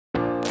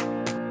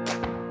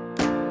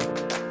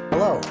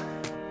Hello,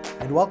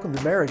 and welcome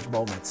to Marriage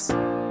Moments.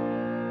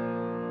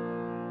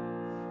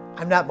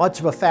 I'm not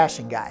much of a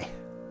fashion guy.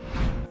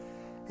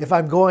 If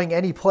I'm going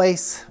any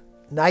place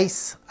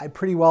nice, I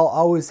pretty well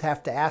always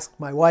have to ask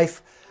my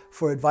wife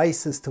for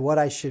advice as to what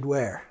I should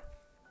wear.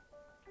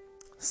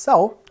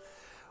 So,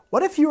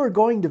 what if you were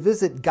going to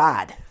visit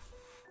God?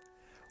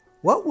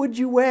 What would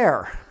you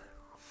wear?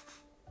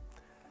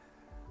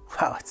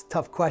 Wow, it's a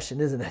tough question,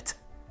 isn't it?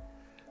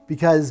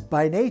 Because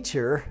by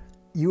nature,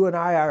 you and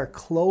I are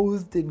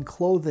clothed in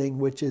clothing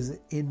which is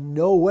in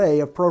no way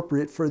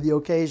appropriate for the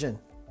occasion.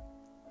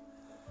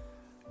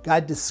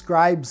 God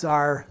describes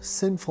our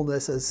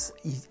sinfulness as,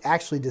 he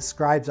actually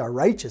describes our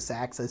righteous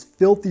acts as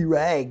filthy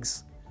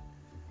rags.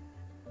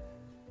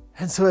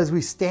 And so as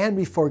we stand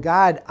before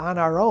God on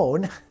our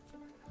own,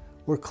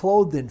 we're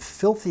clothed in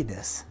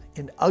filthiness,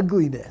 in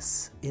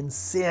ugliness, in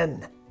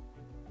sin.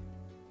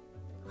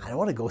 I don't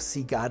want to go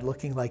see God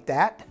looking like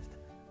that.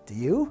 Do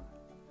you?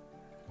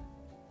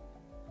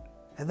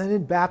 And then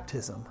in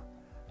baptism,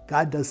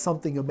 God does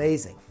something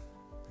amazing.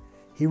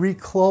 He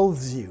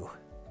reclothes you.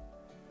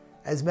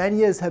 As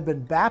many as have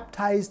been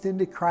baptized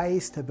into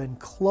Christ have been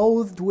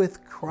clothed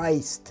with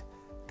Christ,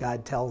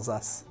 God tells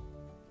us.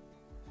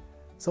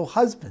 So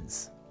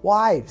husbands,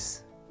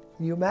 wives,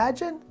 can you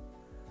imagine?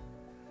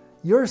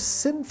 Your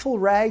sinful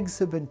rags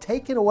have been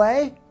taken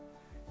away,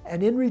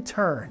 and in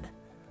return,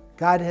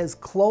 God has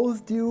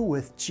clothed you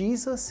with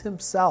Jesus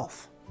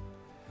himself,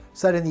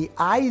 so that in the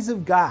eyes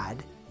of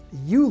God,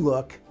 you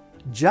look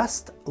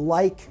just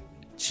like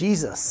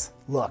Jesus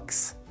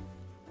looks.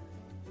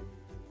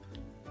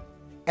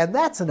 And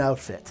that's an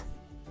outfit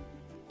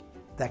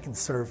that can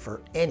serve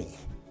for any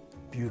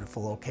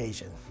beautiful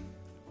occasion.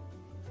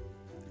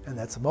 And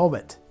that's a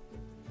moment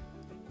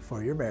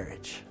for your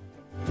marriage.